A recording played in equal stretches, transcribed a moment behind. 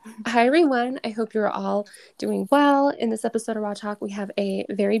Hi, everyone. I hope you're all doing well. In this episode of Raw Talk, we have a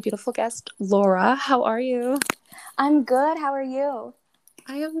very beautiful guest, Laura. How are you? I'm good. How are you?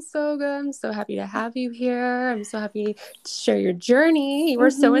 I am so good. I'm so happy to have you here. I'm so happy to share your journey. You were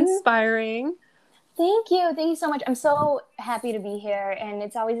so Mm-hmm. inspiring. Thank you. Thank you so much. I'm so happy to be here. And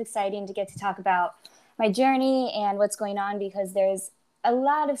it's always exciting to get to talk about my journey and what's going on because there's a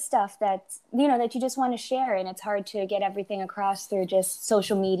lot of stuff that you just want to share. And it's hard to get everything across through just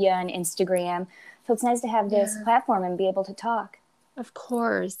social media and Instagram. So it's nice to have this Yeah, platform and be able to talk. of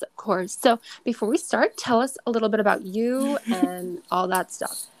course, of course. So before we start, tell us a little bit about you and all that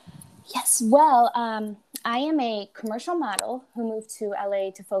stuff. Yes, well, I am a commercial model who moved to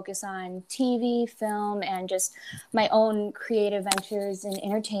LA to focus on TV, film, and just my own creative ventures in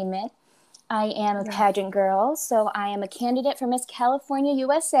entertainment. I am a Yeah. pageant girl, so I am a candidate for Miss California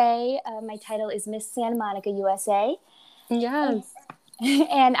USA. My title is Miss Santa Monica USA. Yes.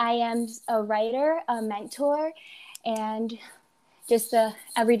 And I am a writer, a mentor, and just a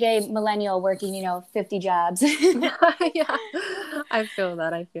everyday millennial working, 50 jobs. Yeah, I feel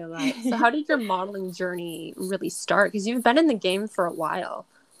that. I feel that. So, how did your modeling journey really start? Because you've been in the game for a while.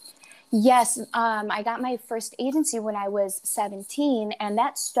 Yes, I got my first agency when I was 17, and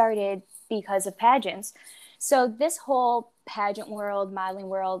that started because of pageants. So, this whole pageant world, modeling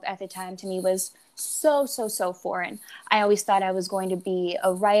world at the time to me was so, so, so foreign. I always thought I was going to be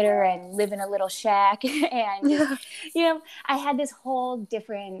a writer and live in a little shack and just, Yeah. I had this whole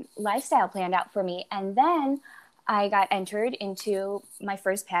different lifestyle planned out for me. And then I got entered into my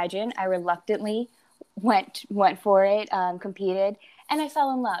first pageant. I reluctantly went for it, competed, and I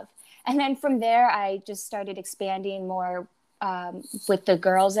fell in love. And then from there, I just started expanding more with the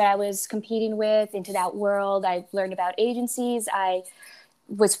girls that I was competing with into that world. I learned about agencies. I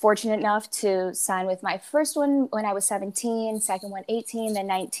was fortunate enough to sign with my first one when I was 17, second one 18, then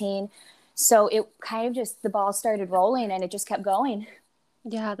 19. So it kind of just, the ball started rolling and it just kept going.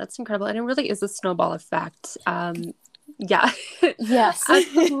 Yeah, that's incredible. And it really is a snowball effect. Yeah, Yes.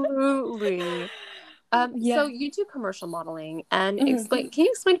 absolutely. So Yeah. you do commercial modeling and Mhm. can you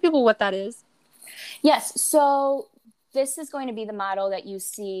explain to people what that is? Yes. So this is going to be the model that you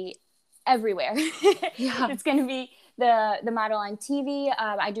see everywhere. Yeah. It's going to be the model on TV.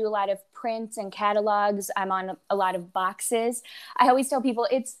 I do a lot of prints and catalogs. I'm on a lot of boxes. I always tell people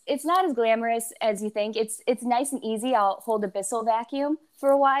it's not as glamorous as you think. It's nice and easy. I'll hold a Bissell vacuum for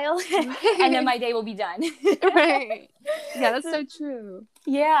a while, and then Right. my day will be done. Right. Yeah, that's So so true.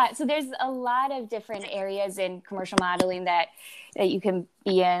 yeah, so there's a lot of different areas in commercial modeling that you can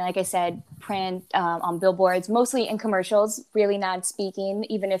be in. Like I said, print, on billboards, mostly in commercials. Really not speaking,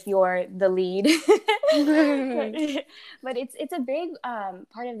 even if you're the lead. but, Right. but it's a big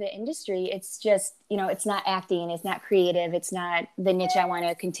part of the industry. It's just it's not acting, it's not creative, it's not the niche I want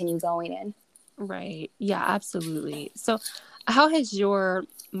to continue going in. Right. Yeah, absolutely. So how has your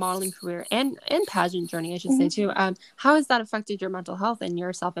modeling career and pageant journey, I should say Mm-hmm. too, how has that affected your mental health and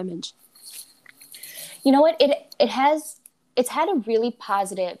your self-image? You know what? It's had a really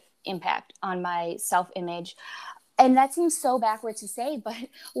positive impact on my self-image. And that seems so backwards to say, but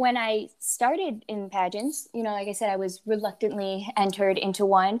when I started in pageants, like I said, I was reluctantly entered into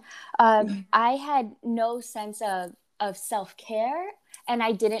one. I had no sense of self-care, and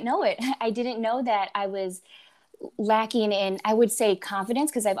I didn't know it. I didn't know that I was lacking in, I would say, confidence,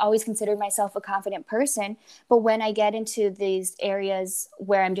 because I've always considered myself a confident person. But when I get into these areas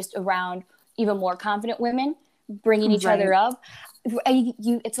where I'm just around even more confident women, bringing each other Right. up,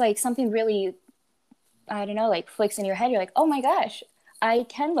 it's like something really, I don't know, like flicks in your head. You're like, oh my gosh, I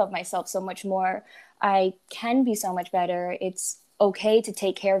can love myself so much more. I can be so much better. It's okay to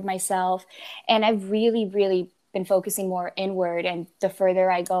take care of myself. And I've really, really been focusing more inward. And the further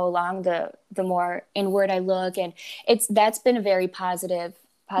I go along, the more inward I look. And that's been a very positive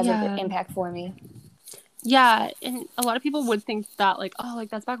Yeah. impact for me. Yeah, and a lot of people would think that like, oh,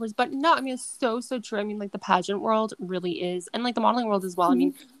 like that's backwards, but no, I mean it's so so true. I mean like the pageant world really is, and like the modeling world as well. I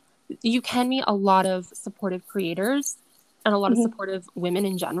mean, Mm-hmm. you can meet a lot of supportive creators and a lot of Mm-hmm. supportive women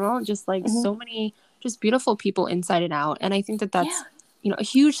in general, just like Mm-hmm. so many just beautiful people inside and out. And I think that Yeah. that's a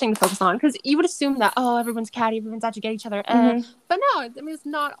huge thing to focus on because you would assume that oh everyone's catty, everyone's out to get each other, Mm-hmm. but no, I mean it's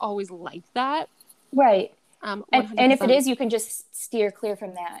not always like that. Right. One hundred And if it percent is, you can just steer clear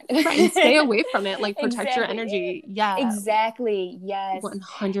from right, and stay that. away from it, like protect your Exactly. energy. Yeah, Exactly. Yes.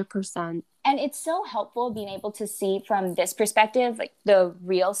 100%. And it's so helpful being able to see from this perspective, like the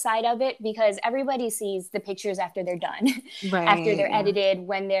real side of it, because everybody sees the pictures after they're done, after Right. they're Yeah. edited,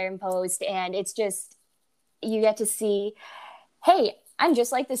 when they're in post. And it's just, you get to see, hey, I'm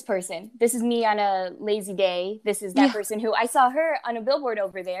just like this person. This is me on a lazy day. This is that person who I saw her on a billboard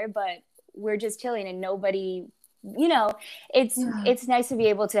over there, but we're just chilling and nobody, you know, it's nice to be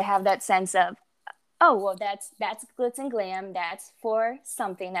able to have that sense of, oh, well, that's glitz and glam. That's for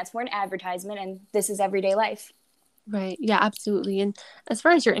something. That's for an advertisement. And this is everyday life. Right. Yeah, absolutely. And as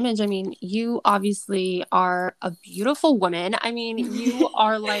far as your image, I mean, you obviously are a beautiful woman. I mean, you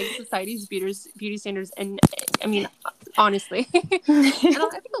are like society's beauty standards. And I mean, honestly, and I think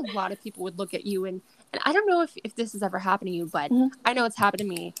a lot of people would look at you and I don't know if this has ever happened to you, but I know it's happened to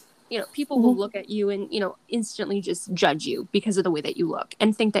me. You know, people will look at you and, you know, instantly just judge you because of the way that you look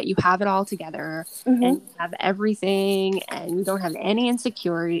and think that you have it all together and you have everything and you don't have any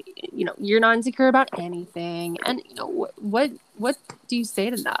insecurity. You know, you're not insecure about anything. And, you know, what do you say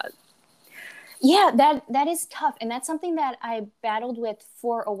to that? Yeah, that is tough. And that's something that I battled with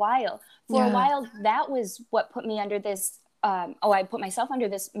for a while. For a while, that was what put me under this I put myself under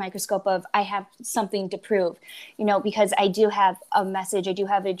this microscope of I have something to prove, you know, because I do have a message, I do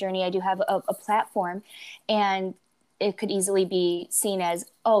have a journey, I do have a platform, and it could easily be seen as,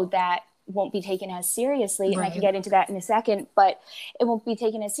 oh, that won't be taken as seriously. Right. And I can get into that in a second, but it won't be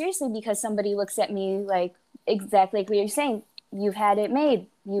taken as seriously because somebody looks at me like exactly like what you're saying. You've had it made.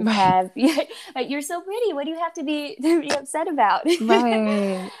 You have, you're so pretty. What do you have to be upset about?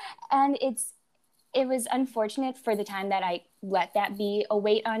 Right. And it was unfortunate for the time that I let that be a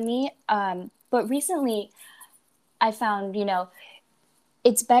weight on me. But recently I found, you know,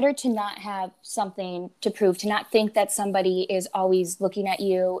 it's better to not have something to prove, to not think that somebody is always looking at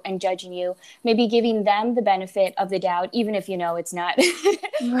you and judging you, maybe giving them the benefit of the doubt, even if you know it's not.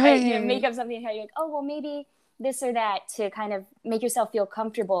 Right. You know, make up something how you're like, oh, well, maybe this or that, to kind of make yourself feel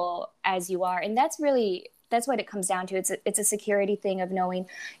comfortable as you are. And that's what it comes down to. It's a security thing of knowing,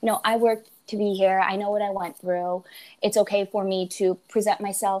 you know, I worked to be here. I know what I went through. It's okay for me to present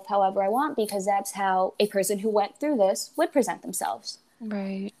myself however I want, because that's how a person who went through this would present themselves.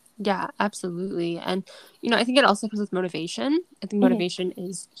 Right. Yeah, absolutely. And, you know, I think it also comes with motivation. I think motivation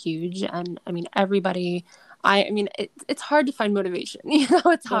is huge. And I mean, everybody, I mean, it's hard to find motivation. You know,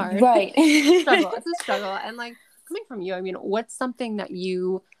 it's hard. Right. It's a struggle. And like, coming from you, I mean, what's something that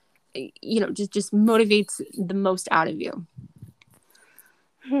you know, just motivates the most out of you?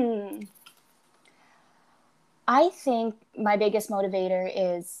 I think my biggest motivator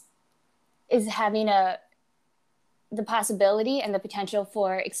is having the possibility and the potential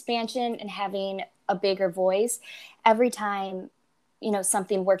for expansion and having a bigger voice every time, you know,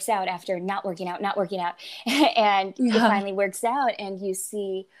 something works out after not working out, and it finally works out, and you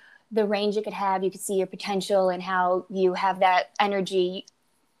see the range it could have, you could see your potential and how you have that energy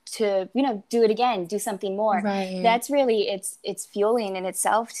to, you know, do it again, do something more. Right. That's really, it's fueling in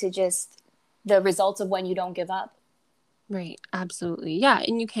itself to just the results of when you don't give up. Right. Absolutely. Yeah.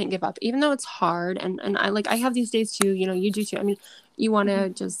 And you can't give up, even though it's hard. And I have these days too, you know, you do too. I mean, you want to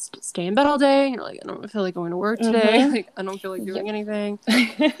just stay in bed all day. You're like, I don't feel like going to work today. Like, I don't feel like doing anything.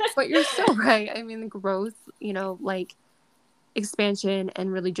 But you're so right. I mean, the growth, you know, like expansion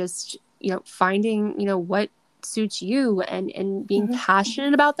and really just, you know, finding, you know, what suits you and being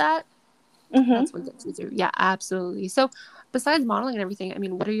passionate about that. That's what gets you through. Yeah, absolutely. So besides modeling and everything, I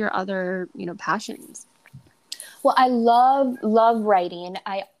mean, what are your other, you know, passions? Well, I love writing.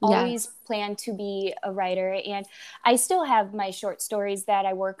 I always plan to be a writer, and I still have my short stories that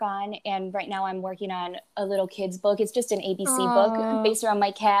I work on. And right now I'm working on a little kid's book. It's just an ABC book based around my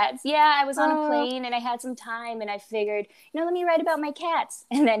cats. Yeah, I was on a plane and I had some time and I figured, you know, let me write about my cats.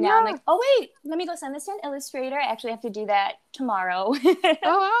 And then now I'm like, oh wait, let me go send this to an illustrator. I actually have to do that tomorrow. That's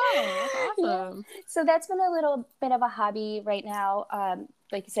awesome. Yeah. So that's been a little bit of a hobby right now.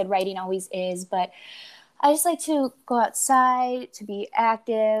 Like you said, writing always is, but I just like to go outside, to be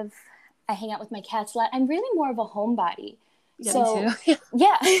active. I hang out with my cats a lot. I'm really more of a homebody. Yeah, so, me too.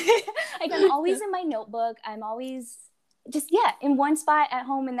 Yeah. Like, I'm always in my notebook. I'm always just, in one spot at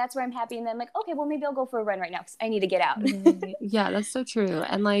home, and that's where I'm happy. And then I'm like, okay, well, maybe I'll go for a run right now because I need to get out. Yeah, that's so true.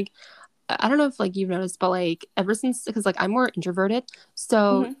 And like, I don't know if like you've noticed, but like ever since, because like I'm more introverted,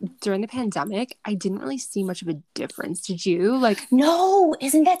 so during the pandemic I didn't really see much of a difference. Did you? Like, no,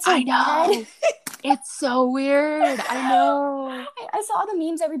 isn't that so bad? It's so weird. I know. I saw the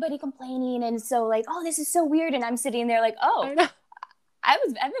memes, everybody complaining, and so like, oh, this is so weird, and I'm sitting there like, oh, I've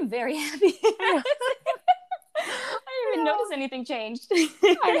been very happy. I didn't even notice anything changed.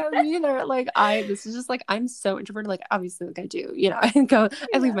 I don't either. Like, this is just like, I'm so introverted. Like, obviously, like I do, you know,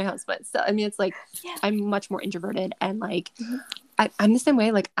 I leave my house, but still, I mean, it's like, I'm much more introverted, and like, I'm the same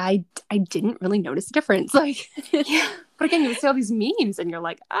way. Like, I didn't really notice a difference. Like, but again, you see all these memes, and you're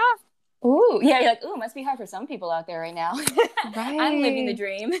like, Ooh, yeah, you're like, ooh, must be hard for some people out there right now. I'm living the Right.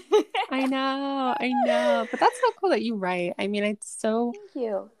 dream. I know. But that's so cool that you write. I mean, it's so, Thank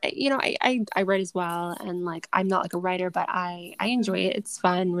you. I write as well. And like, I'm not like a writer, but I enjoy it. It's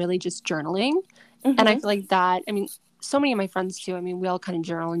fun, really just journaling. And I Mm-hmm. feel like that, I mean, so many of my friends too. I mean, we all kind of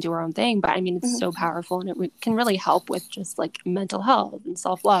journal and do our own thing, but I mean, it's Mm-hmm. so powerful and can really help with just like mental health and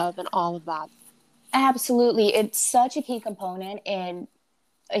self love and all of that. Absolutely. It's such a key component in,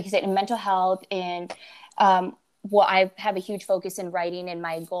 like you said, in mental health, and well, I have a huge focus in writing in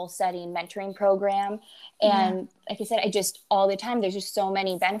my goal setting mentoring program. Yeah. And like I said, I just all the time, there's just so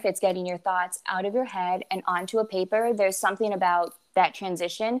many benefits getting your thoughts out of your head and onto a paper. There's something about that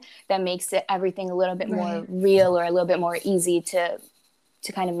transition that makes it everything a little bit more Right. real or a little bit more easy to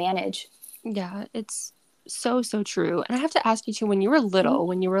kind of manage. Yeah. It's so, so true. And I have to ask you too, when you were Mm-hmm. little,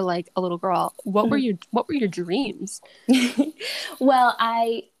 when you were like a little girl, what were your dreams? Well,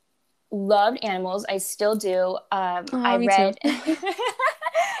 I loved animals. I still do. Oh, I me too. read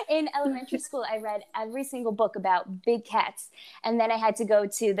in elementary school, I read every single book about big cats. And then I had to go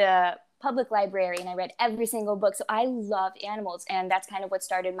to the public library and I read every single book. So I love animals. And that's kind of what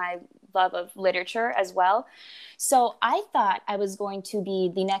started my love of literature as well. So I thought I was going to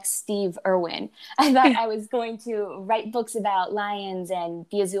be the next Steve Irwin. I thought I was going to write books about lions and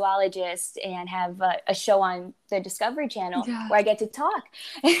be a zoologist and have a show on the Discovery Channel Yeah. where I get to talk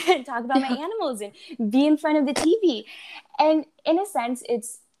and talk about my Yeah. animals and be in front of the TV. And in a sense,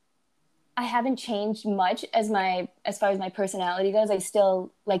 I haven't changed much as far as my personality goes. I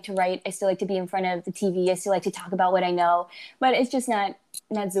still like to write. I still like to be in front of the TV. I still like to talk about what I know, but it's just not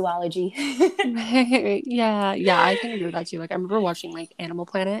zoology. Yeah, yeah, I can agree with that too. Like I remember watching like Animal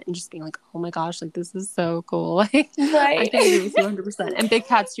Planet and just being like, "Oh my gosh, like this is so cool." Like I Right. can agree with you 100%. And big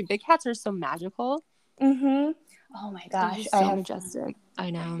cats too. Big cats are so magical. Mm-hmm. Oh my They're gosh, just so majestic. I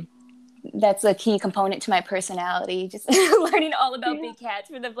know. that's a key component to my personality. Just learning all about Yeah. big cats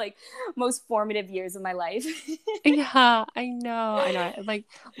for the like most formative years of my life. Yeah, I know. I know. Like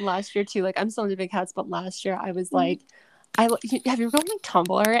last year too. Like I'm still into big cats, but last year I was like, have you ever gone on, like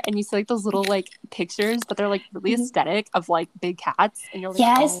Tumblr and you see like those little like pictures, but they're like really aesthetic of like big cats, and you're like,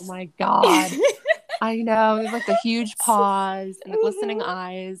 oh Yes. my God. I know. There's like the huge paws and the glistening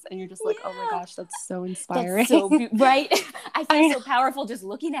eyes, and you're just like, oh my Yeah. gosh, that's so That's inspiring. so right. I feel I know. so powerful just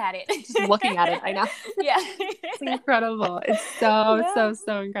looking at it. Just looking at it, I know. Yeah. It's incredible. It's so, Yeah. so,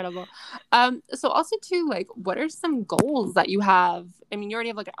 so incredible. So also too, like, what are some goals that you have? I mean, you already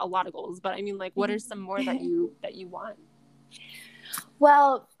have like a lot of goals, but I mean, like, what are some more that you want?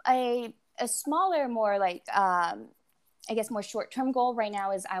 Well, a smaller, more like I guess more short term goal right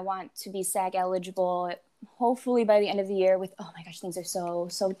now is I want to be SAG eligible. Hopefully by the end of the year. With oh my gosh, things are so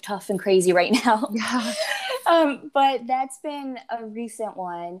tough and crazy right now. Yeah. But that's been a recent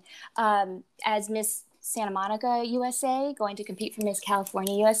one. As Miss Santa Monica USA, going to compete for Miss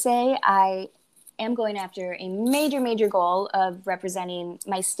California USA, I am going after a major goal of representing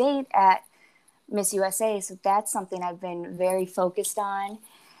my state at Miss USA. So that's something I've been very focused on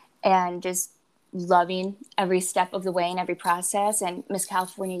and just loving every step of the way and every process. And Miss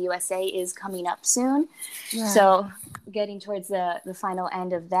California USA is coming up soon. Yeah. So getting towards the final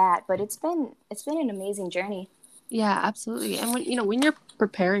end of that. But it's been an amazing journey. Yeah, absolutely. And when you're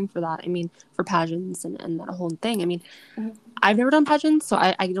preparing for that, I mean, for pageants and that whole thing, I mean, I've never done pageants, so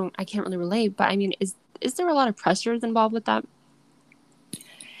I can't really relate, but I mean, is there a lot of pressures involved with that?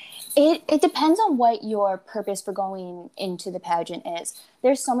 It depends on what your purpose for going into the pageant is.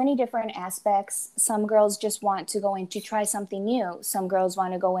 There's so many different aspects. Some girls just want to go in to try something new. Some girls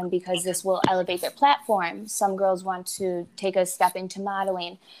want to go in because this will elevate their platform. Some girls want to take a step into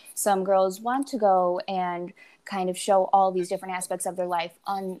modeling. Some girls want to go and kind of show all these different aspects of their life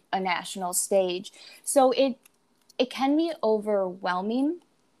on a national stage. So it can be overwhelming.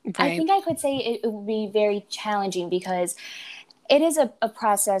 Right. I think I could say it would be very challenging because it is a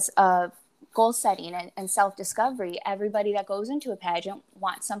process of goal setting and self-discovery. Everybody that goes into a pageant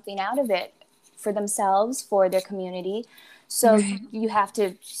wants something out of it for themselves, for their community. So you have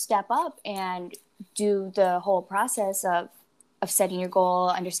to step up and do the whole process of setting your goal,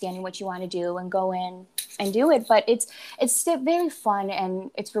 understanding what you want to do, and go in and do it. But it's still very fun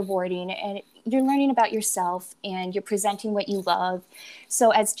and it's rewarding, and you're learning about yourself and you're presenting what you love.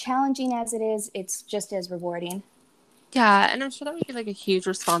 So as challenging as it is, it's just as rewarding. Yeah, and I'm sure that would be like a huge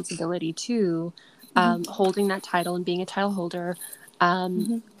responsibility too, holding that title and being a title holder.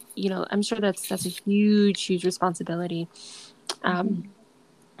 I'm sure that's a huge responsibility.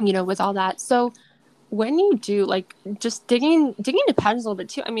 With all that. So when you do like just digging into pageants a little bit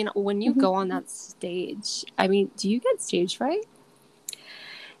too, I mean, when you go on that stage, I mean, do you get stage fright?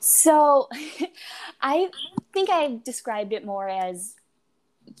 So I think I described it more as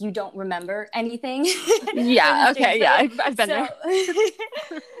you don't remember anything. Yeah. Okay. Yeah. I've been So,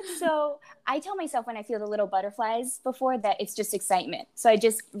 there. so I tell myself when I feel the little butterflies before that it's just excitement. So I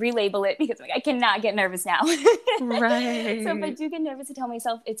just relabel it because I cannot get nervous now. So if I Right. do get nervous, I tell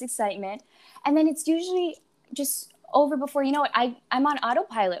myself it's excitement. And then it's usually just over before you know it. I'm on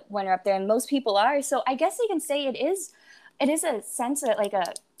autopilot when we're up there, and most people are. So I guess you can say it is a sense of like a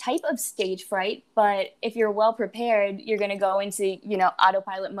type of stage fright, but if you're well prepared, you're going to go into,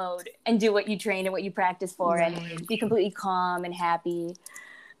 autopilot mode and do what you train and what you practice for and Right. be completely calm and happy.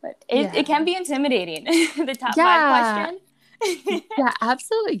 But Yeah. it can be intimidating. The top five Yeah. question. Yeah,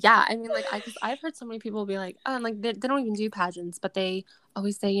 absolutely. Yeah. I mean, like, because I've heard so many people be like, oh, and like, they don't even do pageants, but they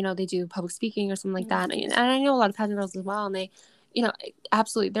always say, they do public speaking or something like that. And I know a lot of pageant girls as well. And they,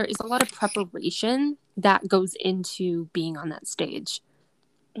 absolutely, there is a lot of preparation that goes into being on that stage.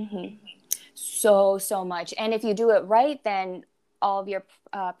 Mm-hmm. So much. And if you do it right, then all of your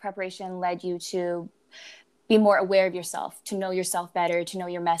preparation led you to be more aware of yourself, to know yourself better, to know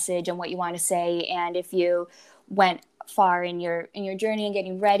your message and what you want to say. And if you went far in your journey and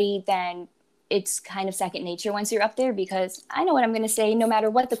getting ready, then it's kind of second nature once you're up there, because I know what I'm going to say no matter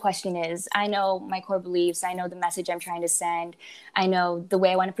what the question is. I know my core beliefs. I know the message I'm trying to send. I know the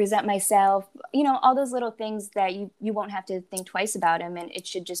way I want to present myself. All those little things that you won't have to think twice about them, and it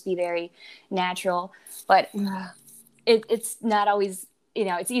should just be very natural. But Yeah. it's not always,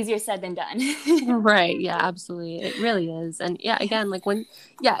 it's easier said than done. Right. Yeah, absolutely. It really is. And yeah, again, like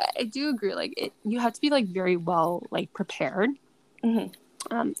I do agree. Like you have to be like very well, like prepared. Mm-hmm.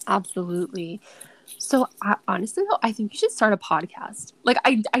 Absolutely. So honestly though, I think you should start a podcast. Like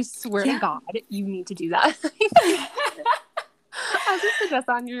I swear to God, you need to do that. I was just suggest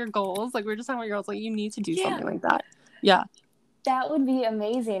on your goals. Like we are just talking about your goals. Like you need to do something like that. Yeah. That would be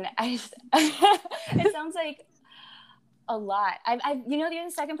amazing. It sounds like a lot. you're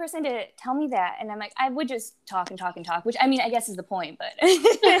the second person to tell me that, and I'm like, I would just talk and talk and talk, which I mean, I guess is the point, but.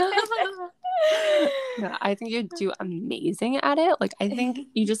 No, I think you do amazing at it. Like I think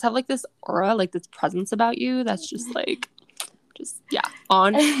you just have like this aura, like this presence about you that's just like,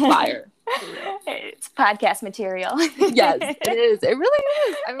 on fire. It's podcast material. Yes, it is. It really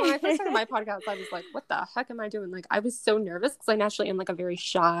is. I mean, when I first started my podcast, I was like, what the heck am I doing? Like, I was so nervous because I naturally am like a very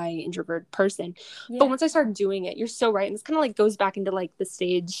shy, introverted person. Yeah. But once I started doing it, you're so right. And this kind of like goes back into like the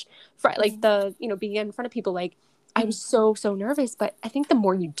stage, like the, being in front of people. Like, I was so nervous. But I think the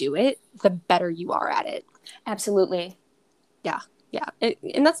more you do it, the better you are at it. Absolutely. Yeah. Yeah.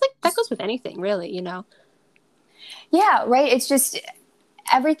 And that's like, that goes with anything, really, Yeah, right. It's just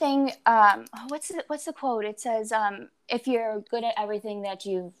everything. What's the quote? It says, if you're good at everything that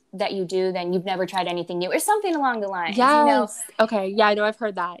you do, then you've never tried anything new, or something along the lines. Yes. Okay. Yeah, I know. I've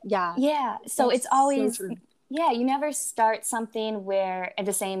heard that. Yeah. Yeah. So that's it's always, so you never start something where at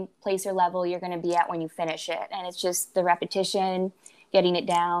the same place or level you're going to be at when you finish it. And it's just the repetition, getting it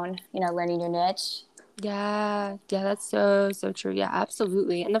down, learning your niche. Yeah, that's so true. Yeah,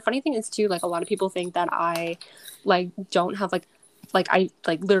 absolutely. And the funny thing is too, like a lot of people think that I like don't have like I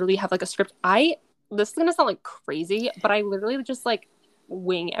like literally have like a script. This is gonna sound like crazy, but I literally just like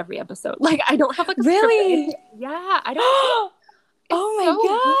wing every episode. Like I don't have like a really script. Yeah, I don't. Oh my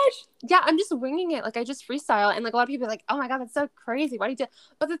gosh. Yeah, I'm just winging it. Like I just freestyle, and like a lot of people are like, oh my God, that's so crazy. Why do you do?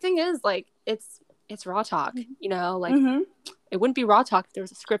 But the thing is, like it's raw talk, like it wouldn't be raw talk if there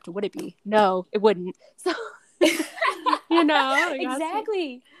was a script, would it be? No, it wouldn't. So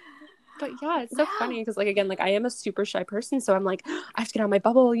exactly. But yeah, it's so funny because like again, like I am a super shy person, so I'm like I have to get out of my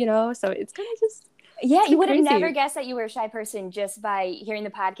bubble, so it's kind of just you would have never guessed that you were a shy person just by hearing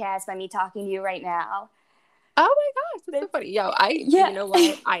the podcast, by me talking to you right now. Oh my gosh, that's so funny. You know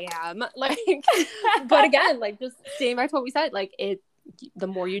what? I am like, but again, like just staying back to what we said, like the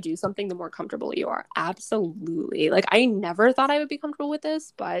more you do something, the more comfortable you are. Absolutely. Like I never thought I would be comfortable with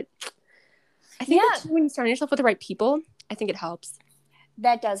this, but I think when you surround yourself with the right people, I think it helps.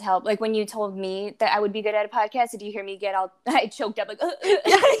 That does help. Like when you told me that I would be good at a podcast, did you hear me get all I choked up like like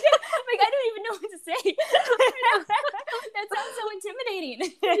I don't even know what to say. That sounds so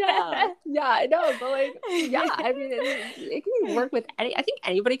intimidating. Yeah, I know, but like I mean it can work with I think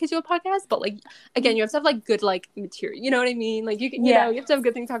anybody could do a podcast, but like again, you have to have like good like material, you know what I mean? Like you can you have to have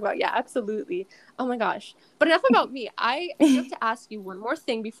good things to talk about. Yeah, absolutely. Oh my gosh. But enough about me. I have to ask you one more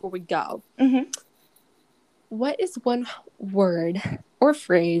thing before we go. Mm-hmm. What is one word or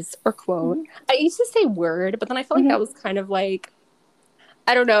phrase or quote? I used to say word, but then I felt like that was kind of like,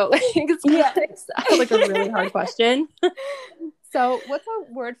 I don't know. It's like a really hard question. So what's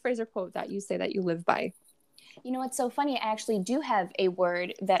a word, phrase, or quote that you say that you live by? You know what's so funny? I actually do have a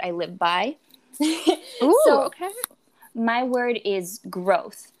word that I live by. Ooh, So okay. my word is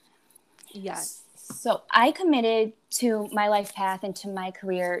growth. Yes. So I committed to my life path and to my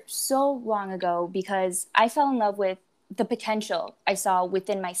career so long ago because I fell in love with the potential I saw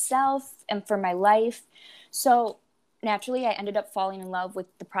within myself and for my life. So naturally, I ended up falling in love with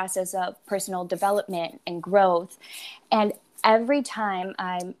the process of personal development and growth. And every time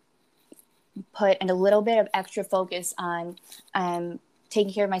I put a little bit of extra focus on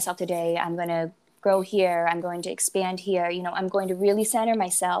taking care of myself today, I'm going to grow here, I'm going to expand here, I'm going to really center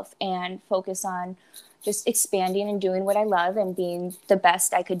myself and focus on just expanding and doing what I love and being the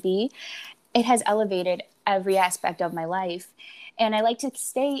best I could be. It has elevated every aspect of my life. And I like to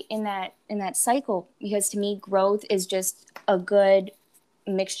stay in that cycle because to me growth is just a good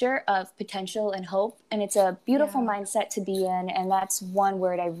mixture of potential and hope, and it's a beautiful mindset to be in, and that's one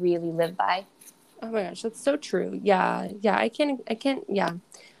word I really live by. Oh my gosh, that's so true. Yeah. Yeah. Yeah.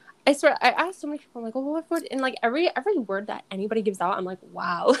 I swear, I ask so many people, I'm like, well, what word? And like every word that anybody gives out, I'm like,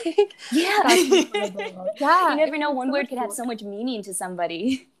 wow. Like, Yeah. that's incredible. You Yeah. never know, It's one so word could have cool. so much meaning to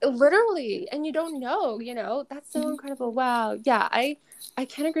somebody. Literally. And you don't know, that's so incredible. Wow. Yeah. I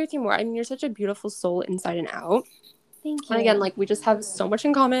can't agree with you more. I mean, you're such a beautiful soul inside and out. Thank And again, you. like we just have so much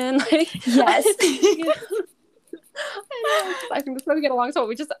in common. Like, Yes. you I know. I think that's why we get along so well.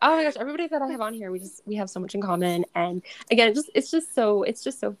 We just, oh my gosh, everybody that I have on here, we have so much in common. And again, it's just so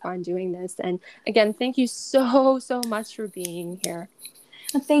fun doing this. And again, thank you so much for being here.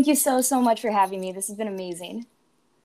 Thank you so much for having me. This has been amazing.